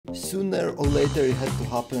Sooner or later it had to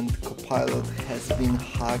happen. Copilot has been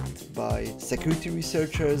hacked by security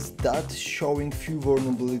researchers that's showing few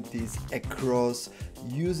vulnerabilities across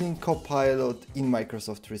using Copilot in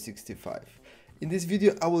Microsoft 365. In this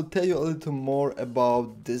video I will tell you a little more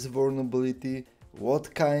about this vulnerability,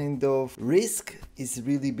 what kind of risk is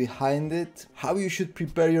really behind it, how you should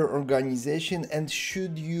prepare your organization, and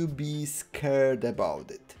should you be scared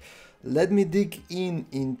about it. Let me dig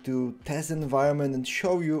into test environment and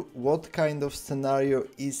show you what kind of scenario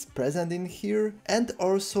is present in here, and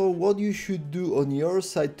also what you should do on your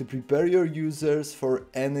side to prepare your users for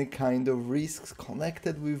any kind of risks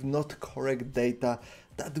connected with not correct data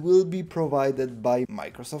that will be provided by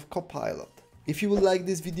Microsoft Copilot. If you would like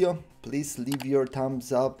this video, please leave your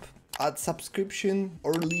thumbs up, add subscription,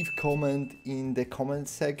 or leave comment in the comment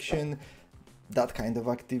section. That kind of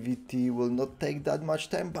activity will not take that much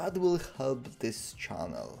time, but will help this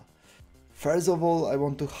channel. First of all, I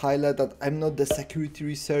want to highlight that I'm not the security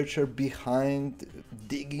researcher behind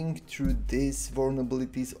digging through these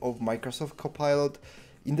vulnerabilities of Microsoft Copilot.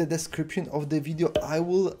 In the description of the video, I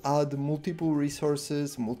will add multiple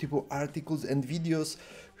resources, multiple articles and videos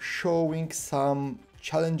showing some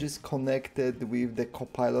challenges connected with the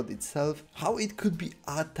Copilot itself, how it could be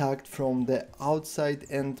attacked from the outside,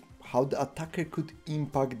 and how the attacker could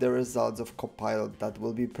impact the results of Copilot that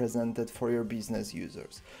will be presented for your business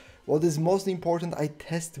users. What is most important, I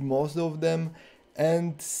test most of them,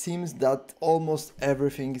 and seems that almost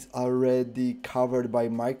everything is already covered by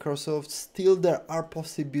Microsoft. Still, there are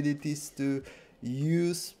possibilities to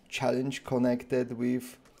use challenge connected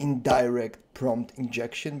with indirect prompt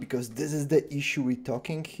injection, because this is the issue we're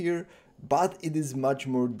talking here, but it is much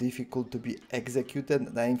more difficult to be executed,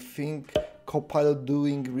 and I think Copilot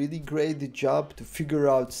doing really great job to figure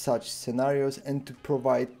out such scenarios and to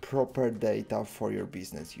provide proper data for your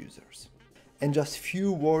business users. And just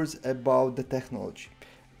few words about the technology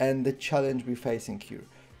and the challenge we're facing here.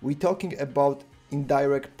 We're talking about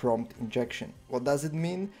indirect prompt injection. What does it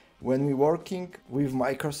mean? When we're working with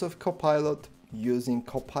Microsoft Copilot, using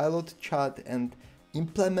Copilot chat and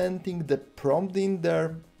implementing the prompt in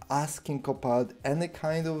there, asking Copilot any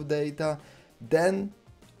kind of data, then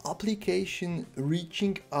application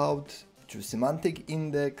reaching out to semantic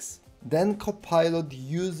index, then Copilot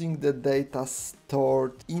using the data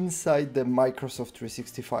stored inside the Microsoft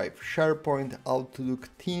 365, SharePoint, Outlook,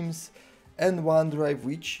 Teams, and OneDrive,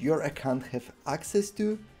 which your account have access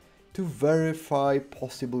to verify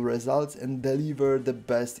possible results and deliver the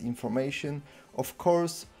best information. Of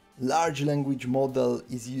course, large language model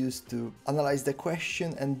is used to analyze the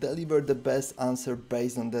question and deliver the best answer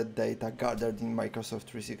based on the data gathered in Microsoft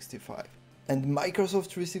 365. And Microsoft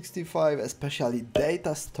 365, especially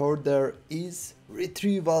data stored there, is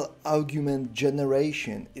retrieval augment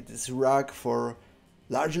generation. It is RAG for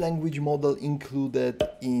large language model included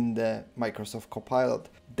in the Microsoft Copilot.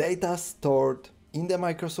 Data stored in the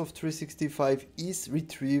Microsoft 365 is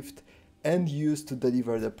retrieved and used to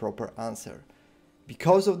deliver the proper answer.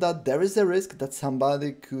 Because of that, there is a risk that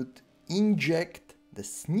somebody could inject the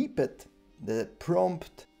snippet, the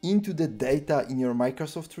prompt, into the data in your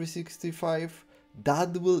Microsoft 365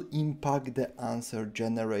 that will impact the answer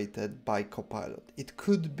generated by Copilot. It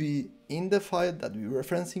could be in the file that we're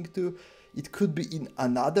referencing to, it could be in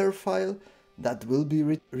another file that will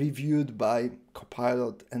be reviewed by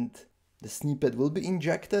Copilot, and the snippet will be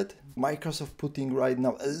injected. Microsoft putting right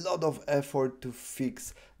now a lot of effort to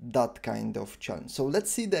fix that kind of challenge. So let's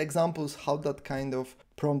see the examples how that kind of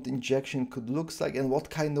prompt injection could look like and what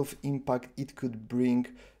kind of impact it could bring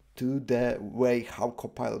to the way how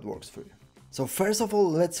Copilot works for you. So first of all,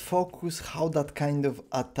 let's focus how that kind of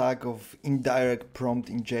attack of indirect prompt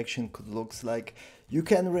injection could look like. You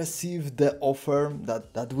can receive the offer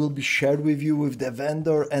that will be shared with you with the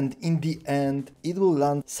vendor, and in the end, it will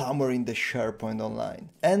land somewhere in the SharePoint online.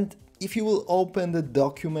 And if you will open the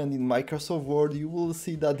document in Microsoft Word, you will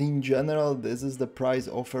see that in general, this is the price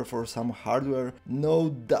offer for some hardware.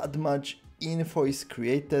 No that much info is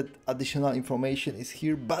created, additional information is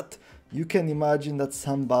here, but you can imagine that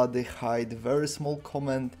somebody hide very small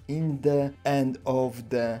comment in the end of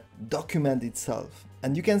the document itself.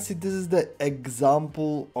 And you can see this is the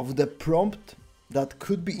example of the prompt that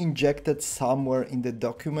could be injected somewhere in the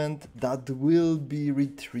document that will be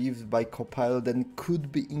retrieved by Copilot and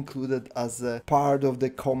could be included as a part of the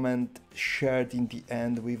comment shared in the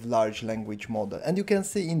end with large language model. And you can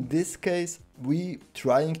see in this case, we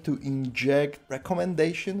trying to inject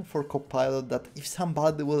recommendation for Copilot that if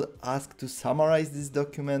somebody will ask to summarize this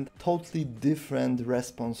document, totally different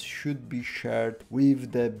response should be shared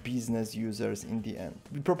with the business users in the end.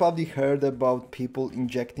 We probably heard about people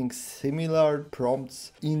injecting similar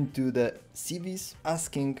prompts into the CVs,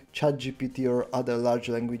 asking ChatGPT or other large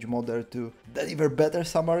language model to deliver better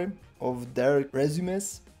summary of their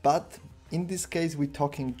resumes, but in this case we're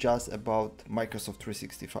talking just about Microsoft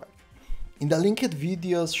 365. In the linked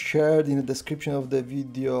videos shared in the description of the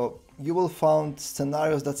video, you will find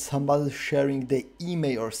scenarios that somebody sharing the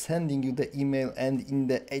email or sending you the email and in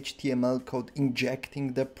the HTML code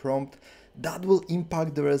injecting the prompt. That will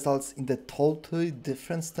impact the results in the totally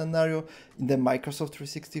different scenario. In the Microsoft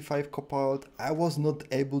 365 Copilot, I was not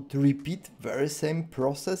able to repeat very same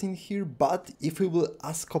process in here, but if we will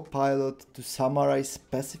ask Copilot to summarize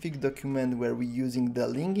specific document where we're using the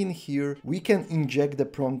link in here, we can inject the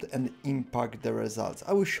prompt and impact the results.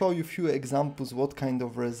 I will show you a few examples what kind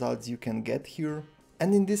of results you can get here.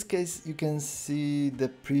 And in this case, you can see the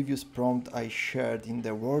previous prompt I shared in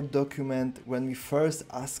the Word document. When we first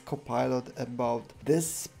asked Copilot about this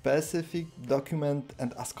specific document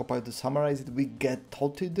and ask Copilot to summarize it, we get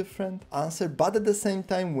totally different answer. But at the same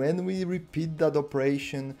time, when we repeat that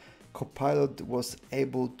operation, Copilot was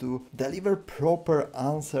able to deliver proper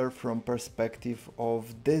answer from perspective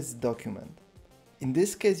of this document. In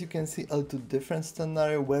this case, you can see a little different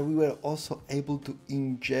scenario where we were also able to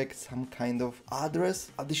inject some kind of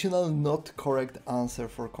additional not correct answer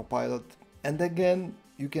for Copilot. And again,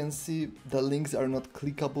 you can see the links are not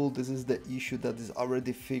clickable. This is the issue that is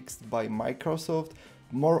already fixed by Microsoft.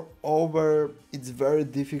 Moreover, it's very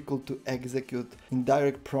difficult to execute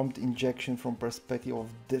indirect prompt injection from perspective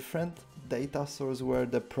of different data source where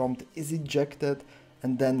the prompt is injected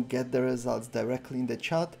and then get the results directly in the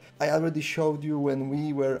chat. I already showed you when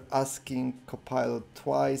we were asking Copilot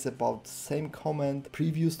twice about same comment,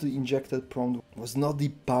 previously injected prompt was not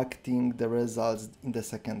impacting the results in the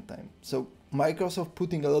second time. So Microsoft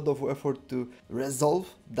putting a lot of effort to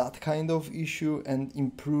resolve that kind of issue and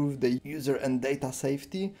improve the user and data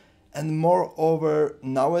safety. And moreover,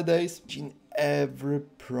 nowadays, in every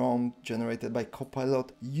prompt generated by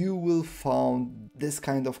Copilot, you will find this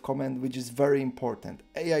kind of comment, which is very important.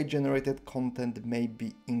 AI generated content may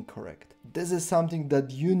be incorrect. This is something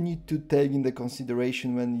that you need to take into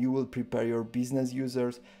consideration when you will prepare your business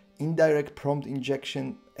users. Indirect prompt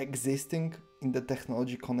injection existing in the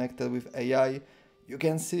technology connected with AI. You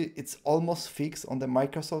can see it's almost fixed on the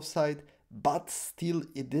Microsoft side, but still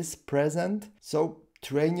it is present. So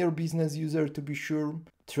train your business user to be sure.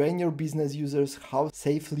 Train your business users how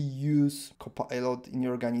safely use Copilot in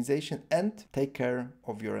your organization and take care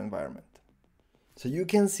of your environment. So you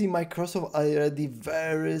can see Microsoft already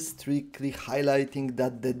very strictly highlighting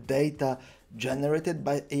that the data generated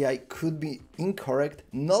by AI could be incorrect,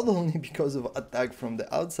 not only because of attack from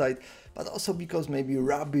the outside, but also because maybe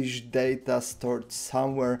rubbish data stored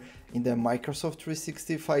somewhere in the Microsoft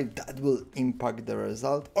 365 that will impact the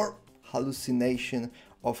result, or hallucination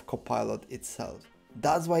of Copilot itself.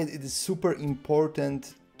 That's why it is super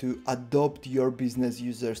important to adopt your business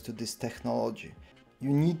users to this technology.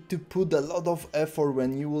 You need to put a lot of effort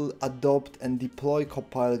when you will adopt and deploy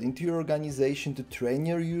Copilot into your organization to train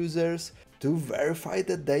your users, to verify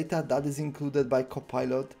the data that is included by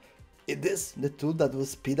Copilot. It is the tool that will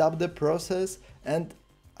speed up the process, and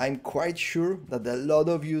I'm quite sure that a lot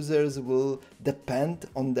of users will depend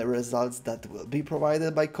on the results that will be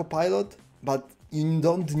provided by Copilot, but you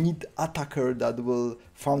don't need attacker that will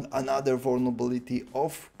find another vulnerability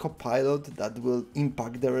of Copilot that will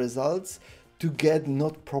impact the results to get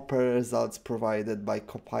not proper results provided by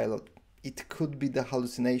Copilot. It could be the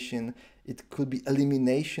hallucination, it could be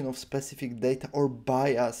elimination of specific data or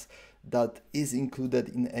bias that is included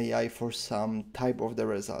in AI for some type of the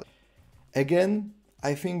result. Again,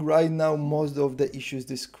 I think right now most of the issues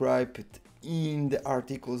described in the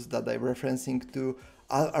articles that I'm referencing to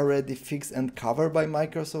are already fixed and covered by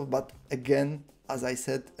Microsoft, but again, as I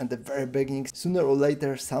said at the very beginning, sooner or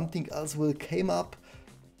later something else will come up.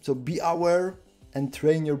 So be aware and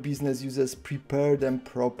train your business users, prepare them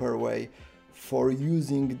proper way for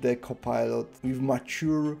using the Copilot with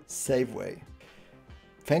mature, safe way.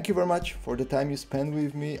 Thank you very much for the time you spent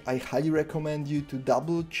with me. I highly recommend you to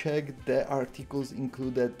double check the articles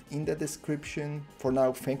included in the description. For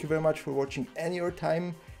now, thank you very much for watching and your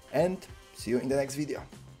time, and see you in the next video.